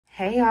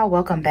Hey y'all,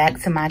 welcome back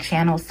to my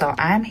channel. So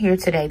I'm here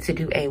today to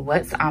do a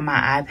what's on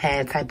my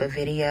iPad type of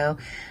video.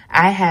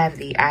 I have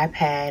the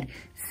iPad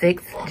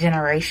 6th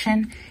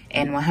generation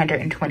and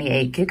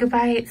 128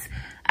 gigabytes.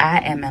 I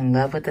am in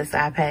love with this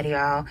iPad,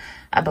 y'all.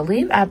 I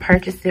believe I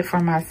purchased it for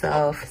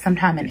myself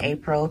sometime in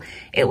April.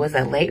 It was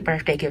a late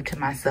birthday gift to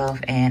myself,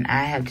 and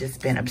I have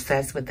just been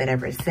obsessed with it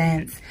ever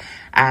since.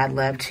 I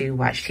love to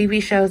watch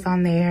TV shows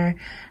on there.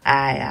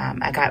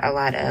 I got a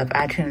lot of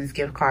iTunes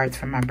gift cards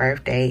for my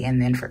birthday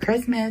and then for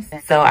Christmas.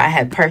 So I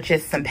had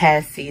purchased some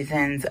past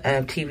seasons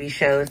of TV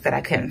shows that I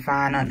couldn't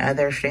find on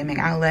other streaming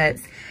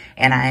outlets,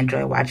 and I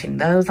enjoy watching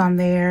those on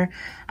there.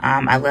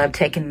 I love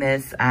taking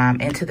this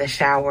into the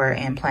shower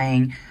and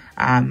playing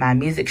my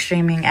music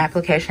streaming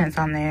applications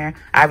on there.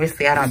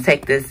 Obviously, I don't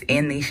take this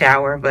in the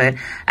shower, but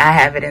I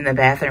have it in the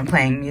bathroom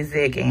playing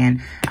music,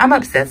 and I'm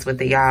obsessed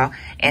with it, y'all.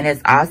 And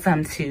it's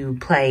awesome to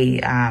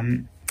play,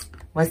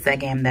 what's that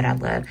game that I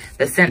love?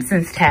 The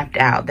Simpsons Tapped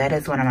Out. That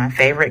is one of my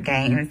favorite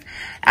games.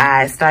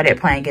 I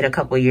started playing it a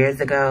couple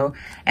years ago,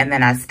 and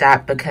then I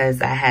stopped because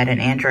I had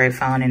an Android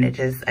phone and I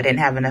didn't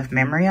have enough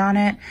memory on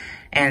it.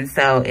 And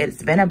so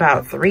it's been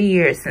about 3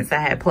 years since I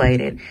had played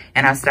it,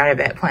 and I started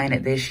back playing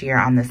it this year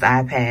on this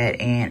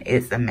iPad, and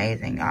it's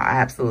amazing, y'all. I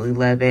absolutely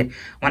love it.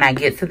 When I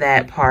get to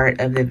that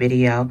part of the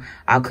video,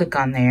 I'll click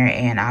on there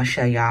and I'll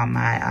show y'all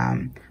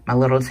my my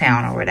little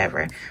town or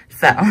whatever.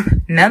 So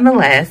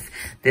nonetheless,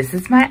 this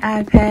is my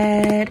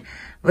iPad.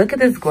 Look at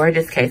this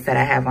gorgeous case that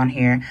I have on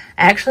here.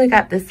 I actually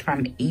got this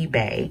from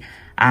eBay.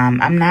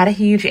 I'm not a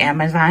huge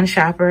Amazon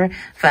shopper.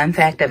 Fun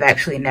fact, I've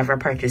actually never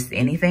purchased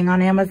anything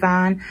on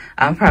Amazon.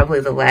 I'm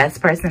probably the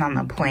last person on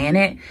the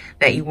planet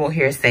that you will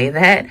hear say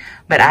that,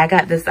 but I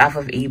got this off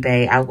of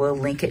eBay. I will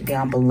link it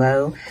down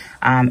below.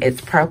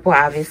 It's purple,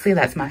 obviously.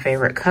 That's my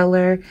favorite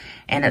color,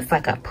 and it's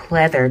like a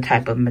pleather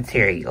type of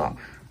material.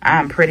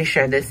 I'm pretty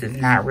sure this is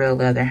not real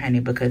leather, honey,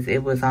 because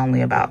it was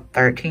only about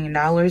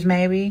 $13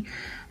 maybe.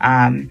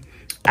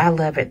 I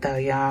love it though,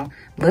 y'all.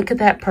 Look at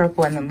that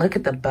purple, and then look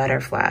at the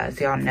butterflies.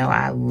 Y'all know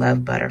I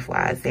love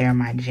butterflies. They're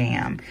my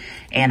jam.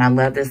 And I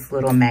love this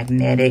little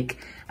magnetic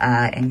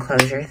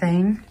enclosure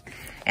thing.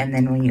 And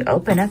then when you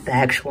open up the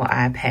actual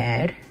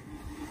iPad,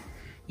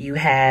 you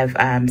have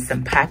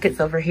some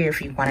pockets over here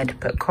if you wanted to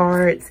put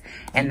cards,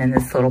 and then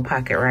this little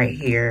pocket right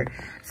here.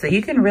 So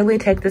you can really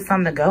take this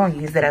on the go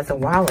and use it as a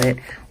wallet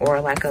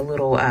or like a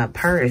little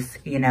purse,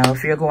 you know,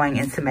 if you're going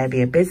into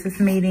maybe a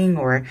business meeting,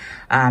 or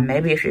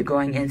maybe if you're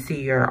going into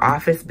your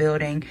office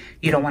building,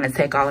 you don't want to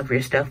take all of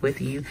your stuff with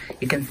you.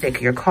 You can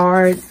stick your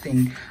cards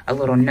and a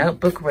little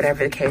notebook,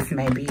 whatever the case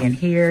may be, in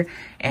here.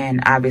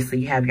 And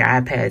obviously you have your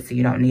iPad, so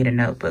you don't need a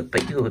notebook,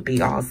 but you would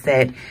be all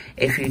set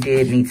if you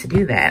did need to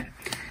do that.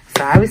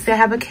 So obviously I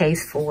have a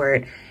case for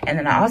it. And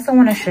then I also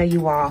want to show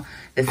you all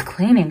this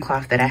cleaning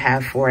cloth that I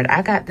have for it.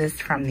 I got this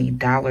from the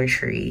Dollar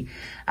Tree.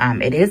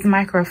 It is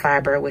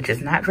microfiber, which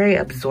is not very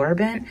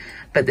absorbent,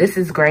 but this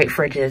is great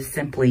for just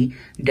simply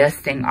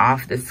dusting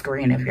off the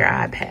screen of your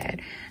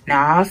iPad.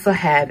 Now I also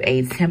have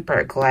a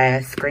tempered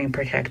glass screen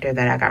protector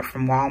that I got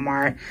from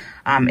Walmart.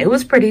 It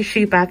was pretty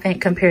cheap, I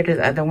think, compared to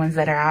the other ones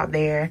that are out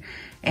there.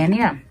 And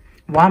yeah,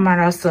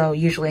 Walmart also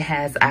usually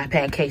has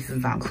iPad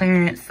cases on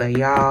clearance, so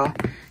y'all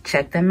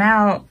check them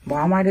out.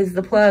 Walmart is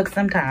the plug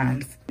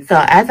sometimes. So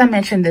as I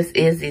mentioned, this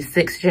is the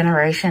 6th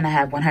generation. I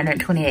have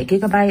 128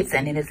 gigabytes,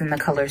 and it is in the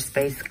color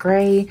Space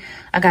Gray.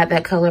 I got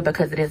that color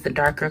because it is the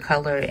darker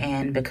color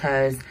and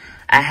because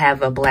I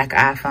have a black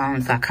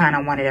iPhone, so I kind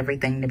of wanted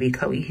everything to be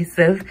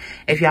cohesive,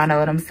 if y'all know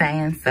what I'm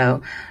saying.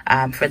 So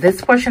for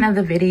this portion of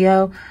the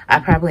video, I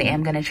probably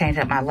am going to change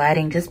up my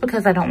lighting just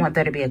because I don't want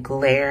there to be a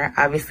glare,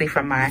 obviously,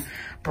 from my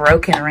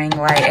broken ring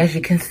light, as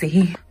you can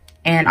see.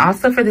 And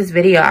also for this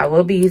video, I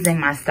will be using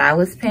my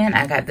stylus pen.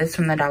 I got this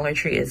from the Dollar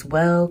Tree as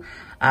well.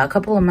 A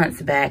couple of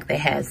months back, they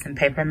had some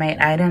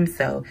Papermate items.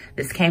 So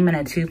this came in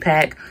a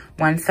 2-pack.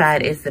 One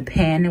side is the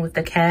pen with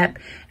the cap,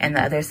 and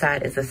the other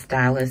side is a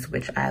stylus,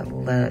 which I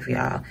love,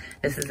 y'all.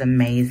 This is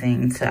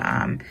amazing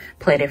to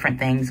play different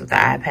things with the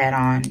iPad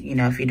on, you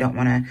know, if you don't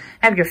want to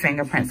have your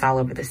fingerprints all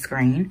over the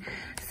screen.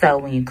 So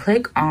when you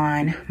click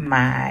on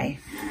my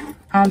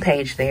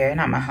homepage there,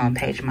 not my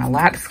homepage, my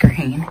lock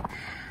screen,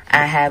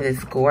 I have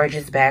this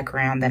gorgeous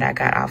background that I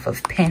got off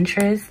of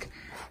Pinterest.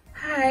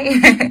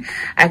 Hi.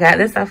 I got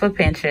this off of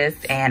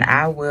Pinterest, and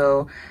I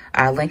will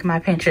link my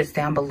Pinterest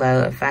down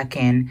below if I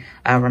can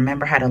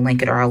remember how to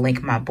link it, or I'll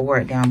link my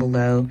board down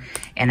below,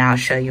 and I'll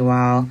show you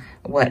all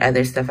what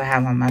other stuff I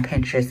have on my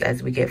Pinterest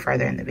as we get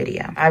further in the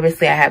video.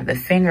 Obviously, I have the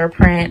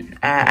fingerprint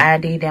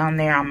ID down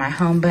there on my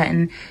home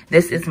button.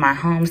 This is my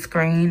home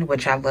screen,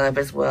 which I love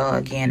as well.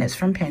 Again, it's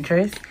from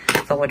Pinterest.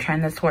 So we'll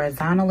turn this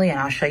horizontally, and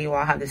I'll show you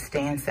all how the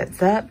stand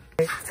sets up.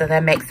 So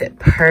that makes it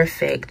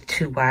perfect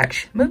to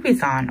watch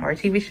movies on, or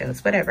TV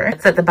shows, whatever.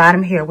 So at the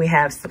bottom here, we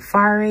have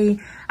Safari.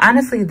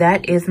 Honestly,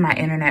 that is my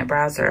internet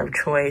browser of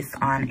choice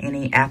on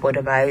any Apple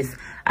device.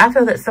 I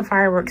feel that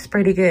Safari works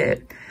pretty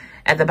good.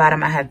 At the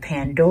bottom, I have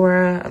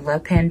Pandora. I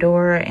love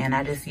Pandora, and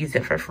I just use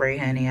it for free,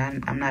 honey.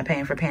 I'm not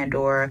paying for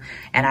Pandora,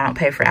 and I don't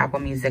pay for Apple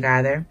Music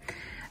either.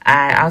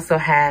 I also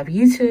have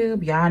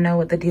YouTube. Y'all know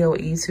what the deal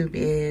with YouTube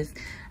is.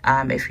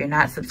 If you're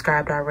not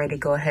subscribed already,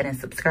 go ahead and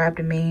subscribe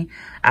to me.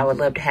 I would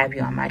love to have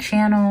you on my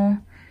channel.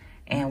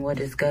 And we'll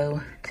just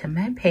go to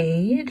my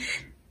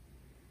page.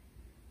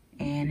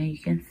 And you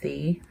can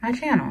see my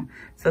channel.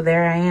 So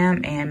there I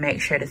am, and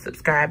make sure to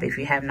subscribe if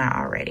you have not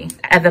already.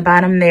 At the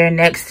bottom there,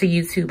 next to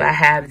YouTube, I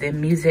have the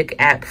music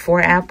app for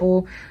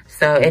Apple.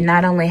 So it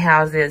not only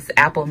houses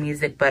Apple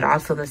Music, but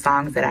also the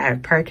songs that I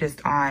have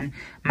purchased on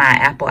my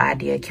Apple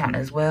ID account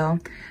as well.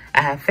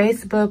 I have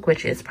Facebook,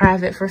 which is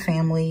private for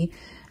family,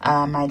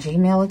 my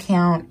Gmail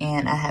account,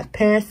 and I have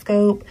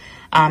Periscope.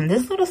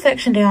 This little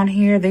section down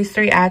here, these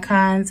three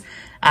icons,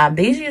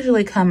 these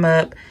usually come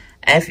up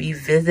if you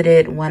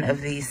visited one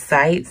of these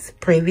sites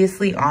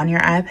previously on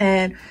your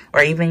iPad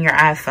or even your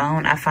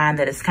iPhone. I find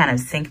that it's kind of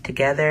synced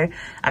together.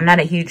 I'm not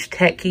a huge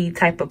techie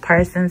type of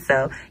person,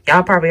 so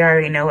y'all probably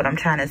already know what I'm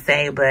trying to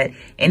say, but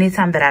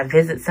anytime that I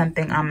visit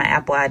something on my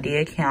Apple ID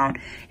account,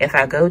 if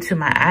I go to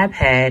my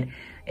iPad,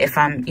 if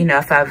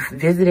I've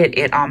visited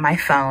it on my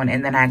phone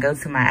and then I go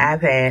to my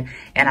iPad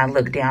and I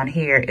look down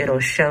here,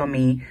 it'll show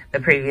me the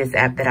previous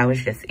app that I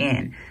was just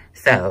in.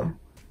 So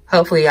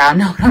hopefully y'all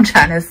know what I'm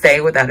trying to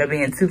say without it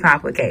being too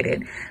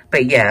complicated.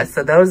 But yeah,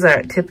 so those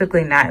are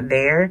typically not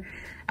there.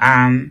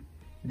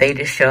 They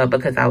just show up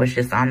because I was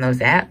just on those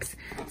apps.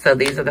 So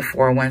these are the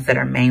 4 ones that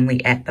are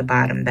mainly at the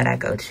bottom that I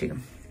go to.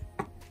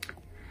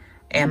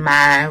 In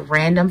my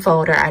random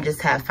folder, I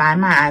just have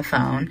Find My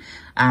iPhone,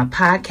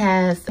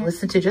 podcasts. I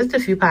listen to just a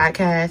few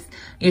podcasts.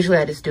 Usually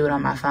I just do it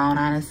on my phone,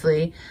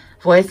 honestly.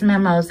 Voice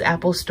memos,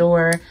 Apple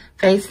Store,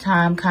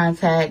 FaceTime,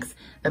 contacts,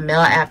 the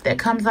mail app that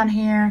comes on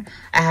here.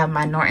 I have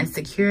my Norton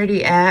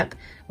Security app,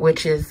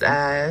 which is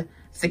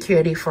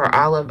security for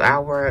all of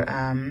our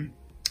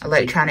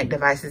electronic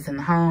devices in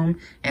the home,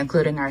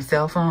 including our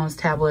cell phones,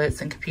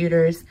 tablets, and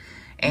computers.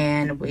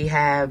 And we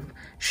have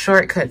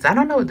shortcuts. I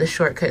don't know what the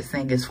shortcuts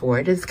thing is for.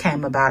 It just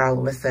came about all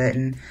of a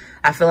sudden.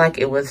 I feel like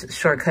it was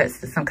shortcuts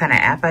to some kind of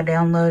app I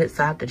downloaded,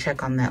 so I have to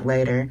check on that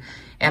later.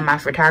 In my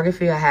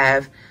photography, I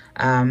have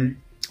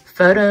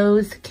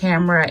photos,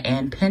 camera,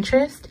 and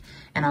Pinterest.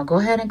 And I'll go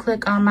ahead and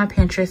click on my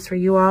Pinterest for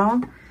you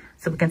all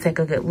so we can take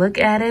a good look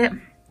at it.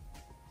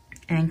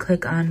 And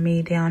click on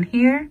me down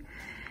here.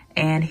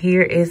 And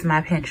here is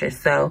my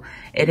Pinterest. So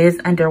it is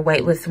under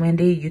Weightless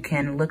Wendy. You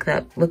can look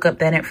up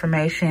that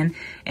information.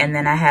 And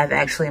then I have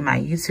actually my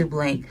YouTube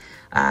link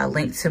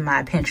linked to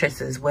my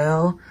Pinterest as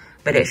well.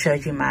 But it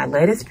shows you my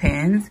latest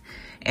pins.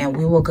 And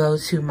we will go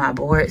to my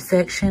board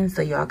section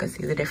so y'all can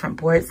see the different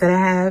boards that I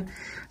have.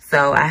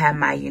 So I have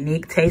my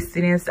unique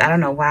tastiness. I don't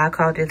know why I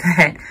called it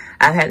that.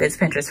 I've had this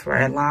Pinterest for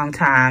a long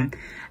time.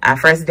 I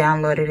first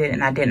downloaded it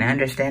and I didn't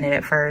understand it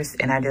at first.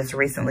 And I just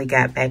recently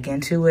got back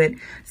into it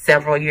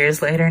several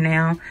years later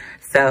now.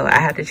 So I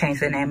have to change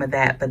the name of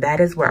that. But that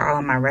is where all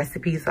of my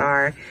recipes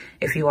are.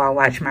 If you all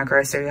watch my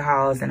grocery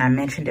hauls and I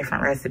mention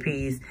different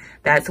recipes,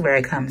 that's where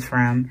it comes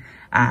from.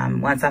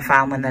 Once I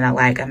find one that I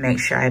like, I make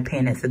sure I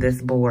pin it to this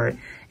board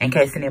in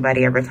case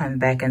anybody ever comes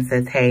back and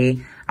says, hey,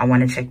 I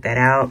want to check that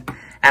out.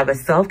 I have a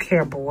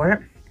self-care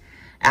board.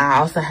 I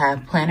also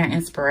have planner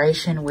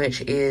inspiration,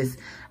 which is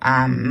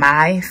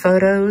my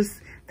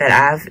photos that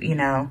I've,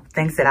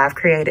 things that I've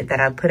created that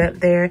I put up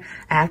there.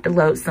 I have to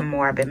load some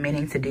more. I've been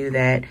meaning to do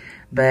that,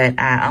 but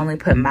I only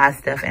put my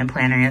stuff in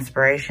planner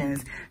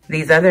inspirations.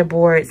 These other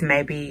boards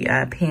may be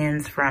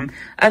pins from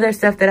other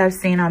stuff that I've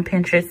seen on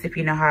Pinterest. If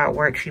you know how it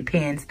works, you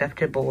pin stuff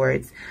to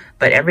boards.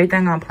 But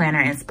everything on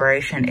planner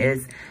inspiration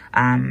is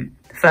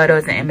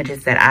photos and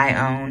images that I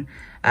own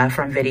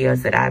from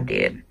videos that I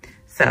did.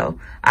 So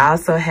I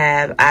also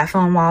have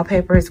iPhone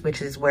wallpapers,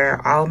 which is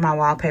where all of my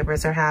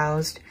wallpapers are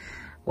housed.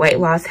 Weight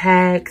loss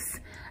hacks.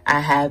 I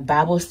have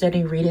Bible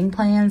study reading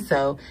plans.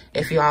 So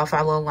if you all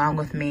follow along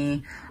with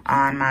me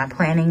on my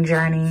planning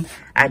journey,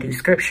 I do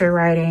scripture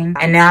writing.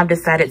 And now I've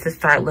decided to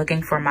start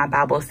looking for my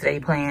Bible study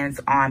plans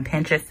on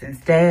Pinterest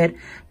instead,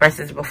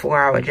 versus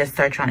before I would just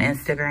search on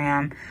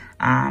Instagram.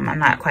 I'm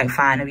not quite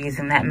fond of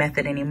using that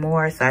method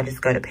anymore, so I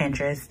just go to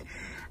Pinterest.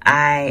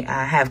 I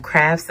have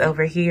crafts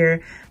over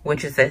here,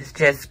 which is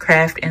just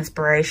craft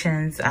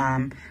inspirations,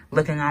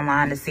 looking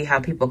online to see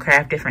how people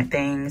craft different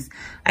things.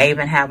 I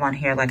even have on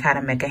here like how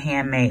to make a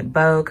handmade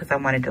bow because I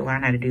wanted to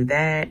learn how to do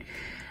that.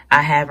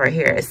 I have right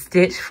here a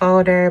Stitch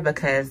folder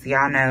because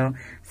y'all know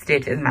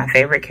Stitch is my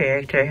favorite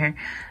character.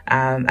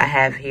 I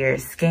have here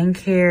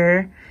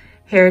skincare,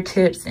 hair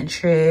tips and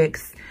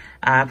tricks,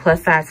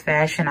 plus size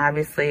fashion,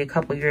 obviously a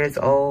couple years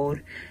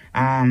old.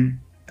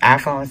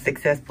 iPhone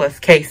 6S Plus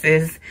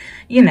cases,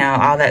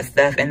 all that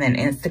stuff. And then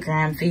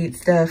Instagram feed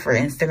stuff or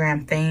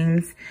Instagram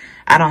themes.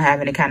 I don't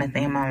have any kind of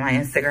theme on my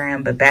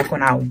Instagram, but back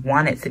when I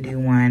wanted to do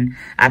one,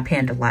 I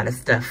pinned a lot of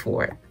stuff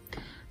for it.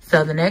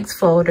 So the next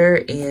folder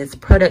is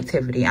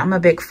productivity. I'm a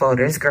big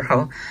folders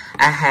girl.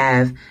 I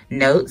have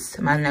notes,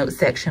 my notes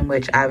section,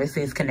 which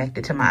obviously is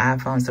connected to my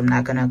iPhone, so I'm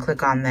not gonna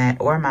click on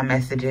that, or my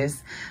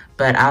messages.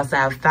 But I also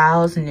have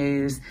files,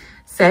 news,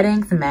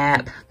 settings,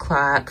 map,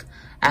 clock,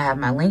 I have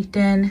my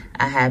LinkedIn,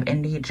 I have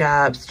Indeed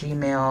Jobs,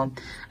 Gmail,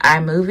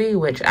 iMovie,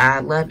 which I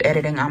love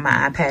editing on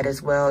my iPad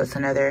as well. It's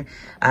another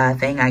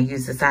thing I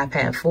use this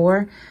iPad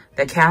for.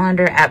 The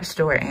calendar, App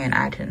Store, and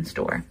iTunes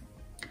Store.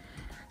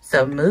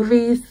 So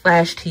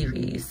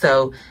movies/TV.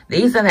 So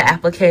these are the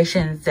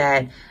applications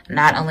that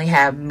not only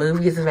have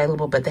movies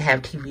available, but they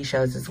have TV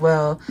shows as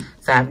well.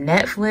 So I have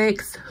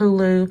Netflix,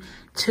 Hulu,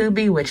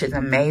 Tubi, which is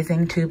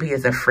amazing. Tubi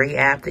is a free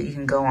app that you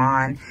can go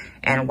on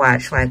and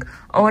watch like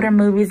older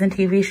movies and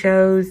TV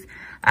shows.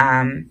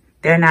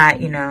 They're not,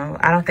 you know,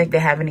 I don't think they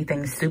have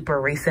anything super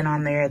recent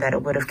on there that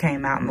it would have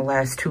came out in the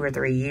last 2 or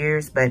 3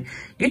 years, but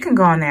you can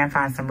go on there and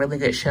find some really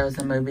good shows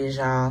and movies,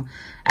 y'all.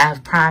 I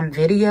have Prime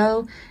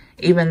Video.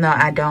 Even though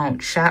I don't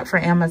shop for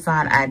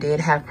Amazon, I did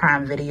have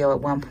Prime Video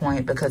at one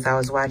point because I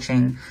was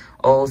watching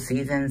old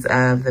seasons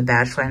of The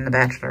Bachelor and The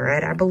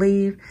Bachelorette, I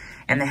believe.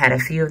 And they had a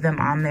few of them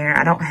on there.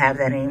 I don't have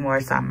that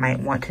anymore, so I might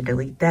want to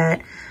delete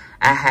that.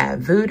 I have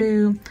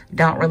Vudu.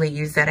 Don't really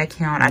use that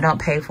account. I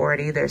don't pay for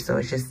it either, so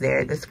it's just there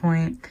at this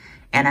point.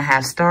 And I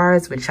have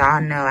Stars, which y'all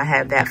know I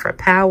have that for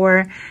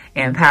Power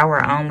and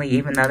Power only,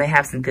 even though they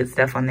have some good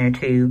stuff on there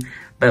too.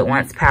 But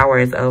once Power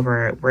is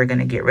over, we're going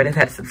to get rid of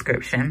that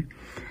subscription.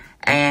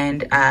 And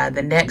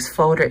the next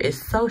folder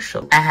is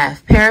social. I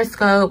have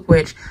Periscope,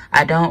 which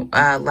I don't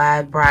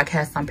live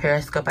broadcast on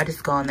Periscope. I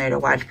just go in there to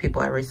watch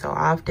people every so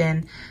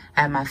often.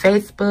 I have my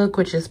Facebook,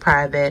 which is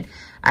private.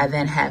 I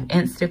then have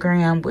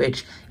Instagram,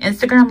 which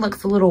Instagram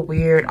looks a little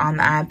weird on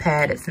the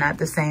iPad. It's not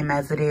the same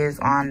as it is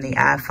on the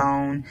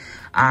iPhone.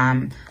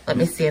 Let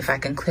me see if I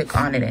can click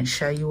on it and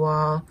show you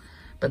all,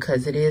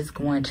 because it is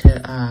going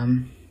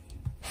to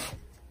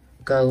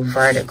go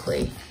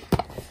vertically.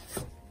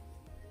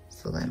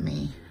 So let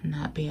me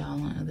not be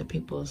all on other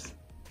people's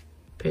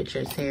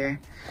pictures here.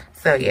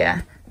 So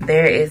yeah,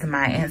 there is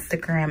my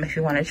Instagram if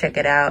you want to check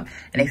it out.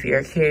 And if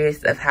you're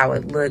curious of how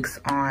it looks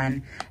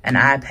on an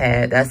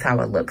iPad, that's how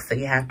it looks. So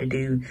you have to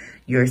do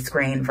your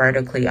screen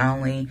vertically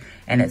only,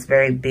 and it's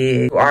very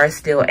big. You are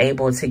still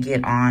able to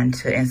get on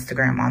to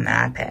Instagram on the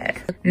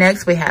iPad.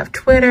 Next, we have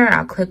Twitter.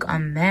 I'll click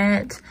on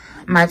that.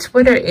 My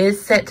Twitter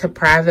is set to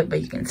private,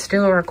 but you can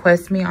still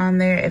request me on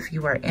there if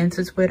you are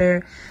into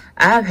Twitter.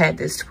 I've had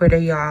this Twitter,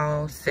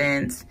 y'all,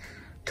 since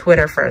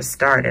Twitter first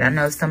started. I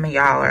know some of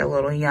y'all are a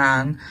little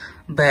young,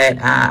 but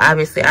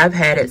obviously I've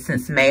had it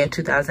since May of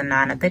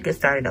 2009. I think it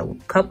started a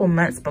couple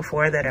months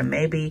before that, or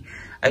maybe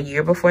a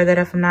year before that,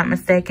 if I'm not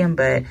mistaken.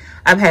 But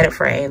I've had it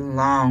for a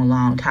long,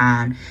 long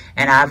time.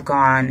 And I've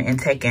gone and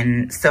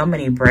taken so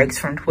many breaks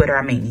from Twitter.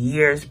 I mean,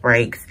 years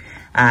breaks.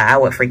 I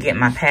would forget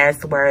my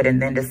password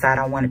and then decide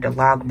I wanted to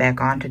log back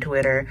onto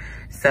Twitter.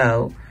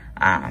 So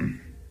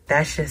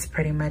that's just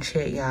pretty much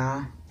it,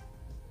 y'all.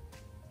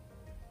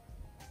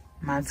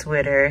 My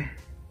Twitter,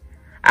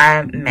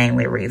 I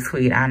mainly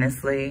retweet,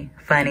 honestly,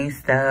 funny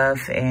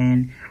stuff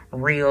and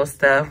real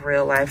stuff,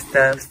 real life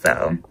stuff.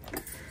 So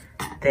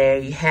there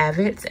you have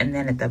it. And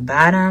then at the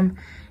bottom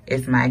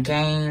is my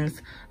games.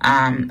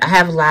 I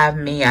have Live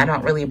Me. I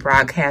don't really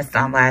broadcast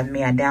on Live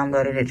Me. I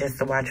downloaded it just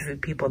to watch a few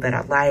people that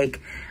I like,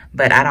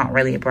 but I don't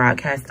really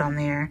broadcast on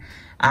there.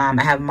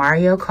 I have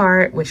Mario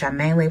Kart, which I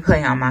mainly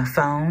play on my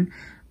phone,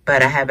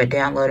 but I have it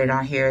downloaded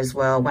on here as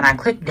well. When I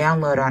click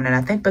download on it,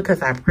 I think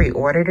because I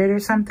pre-ordered it or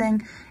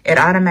something, it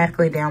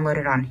automatically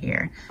downloaded on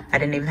here. I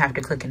didn't even have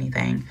to click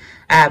anything.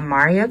 I have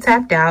Mario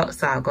tapped out,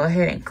 so I'll go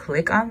ahead and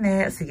click on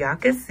that so y'all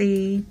can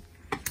see,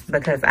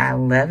 because I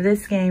love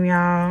this game,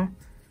 y'all.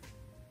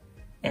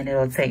 And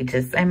it'll take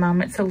just a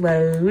moment to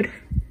load.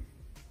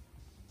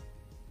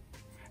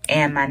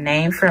 And my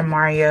name for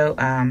Mario,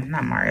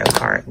 not Mario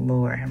Kart,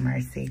 Lord have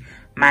mercy.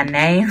 My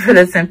name for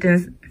the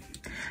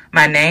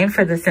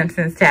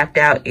Simpsons tapped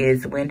out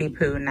is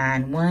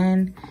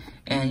WendyPoo91,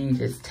 and you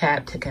just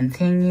tap to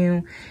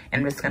continue.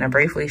 I'm just gonna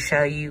briefly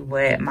show you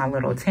what my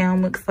little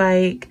town looks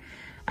like.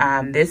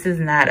 This is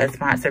not a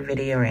sponsored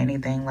video or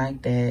anything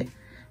like that.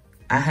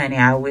 Honey,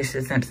 I wish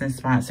the Simpsons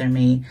sponsored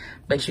me,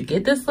 but you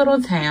get this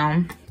little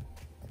town.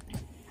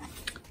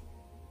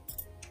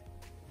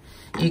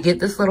 You get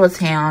this little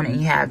town and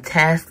you have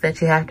tasks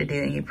that you have to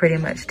do, and you pretty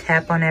much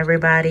tap on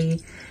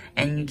everybody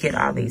and you get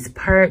all these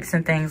perks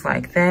and things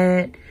like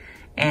that.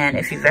 And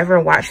if you've ever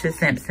watched The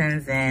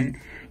Simpsons,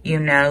 then you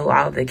know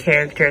all the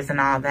characters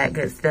and all that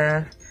good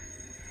stuff.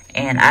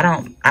 And I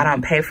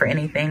don't pay for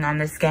anything on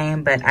this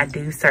game, but I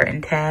do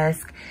certain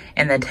tasks,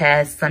 and the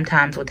tasks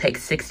sometimes will take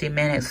 60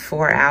 minutes,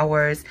 4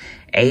 hours,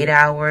 8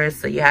 hours.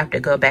 So you have to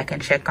go back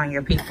and check on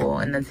your people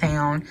in the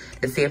town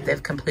to see if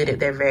they've completed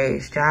their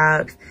various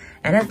jobs.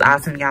 And it's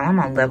awesome, y'all. I'm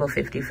on level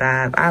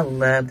 55. I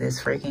love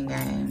this freaking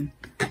game.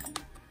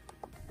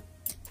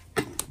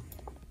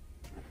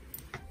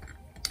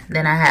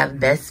 Then I have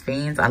Best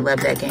Fiends. I love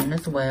that game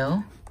as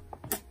well.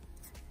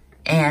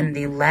 And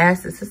the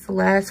last, is this the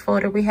last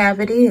folder we have?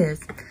 It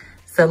is.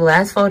 So the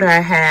last folder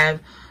I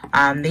have,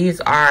 these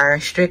are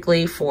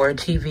strictly for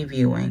TV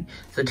viewing.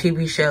 So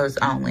TV shows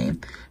only.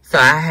 So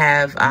I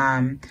have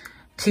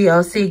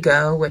TLC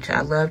Go, which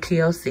I love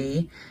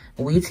TLC,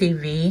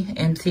 WeTV,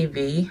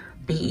 MTV,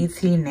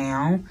 BET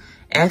Now,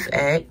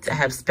 FX. I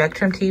have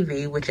Spectrum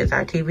TV, which is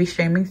our TV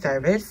streaming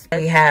service.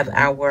 We have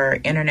our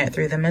internet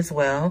through them as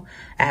well.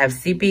 I have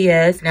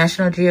CBS,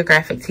 National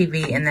Geographic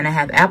TV, and then I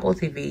have Apple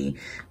TV,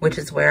 which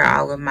is where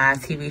all of my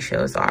TV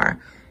shows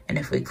are. And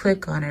if we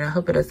click on it, I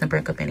hope it doesn't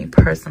bring up any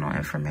personal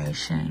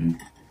information.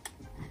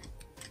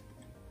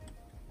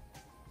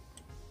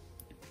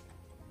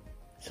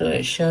 So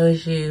it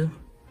shows you,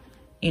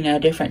 you know,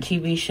 different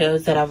TV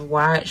shows that I've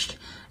watched.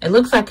 It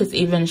looks like it's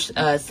even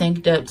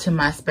synced up to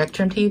my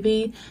Spectrum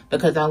TV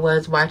because I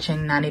was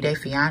watching 90 Day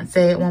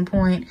Fiance at one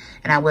point,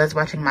 and I was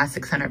watching My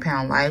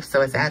 600-Pound Life,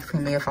 so it's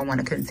asking me if I want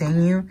to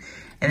continue.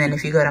 And then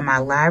if you go to my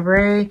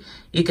library,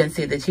 you can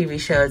see the TV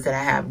shows that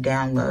I have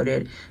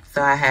downloaded.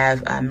 So I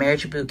have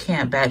Marriage Boot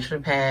Camp, Bachelor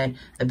Pad,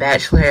 The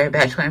Bachelor,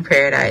 Bachelor in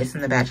Paradise,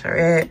 and The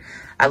Bachelorette.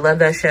 I love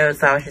those shows,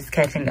 so I was just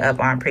catching up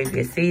on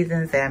previous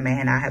seasons that I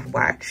may not have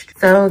watched.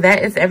 So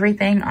that is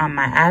everything on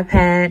my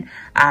iPad.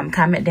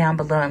 Comment down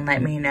below and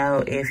let me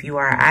know if you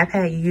are an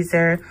iPad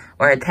user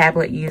or a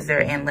tablet user,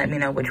 and let me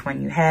know which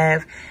one you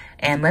have.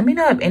 And let me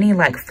know if any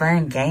like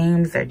fun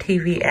games or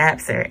TV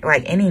apps or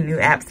like any new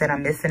apps that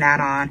I'm missing out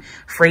on.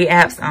 Free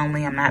apps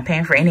only. I'm not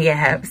paying for any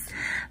apps.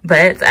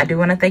 But I do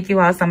want to thank you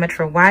all so much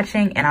for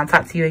watching, and I'll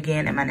talk to you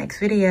again in my next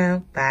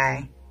video.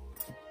 Bye.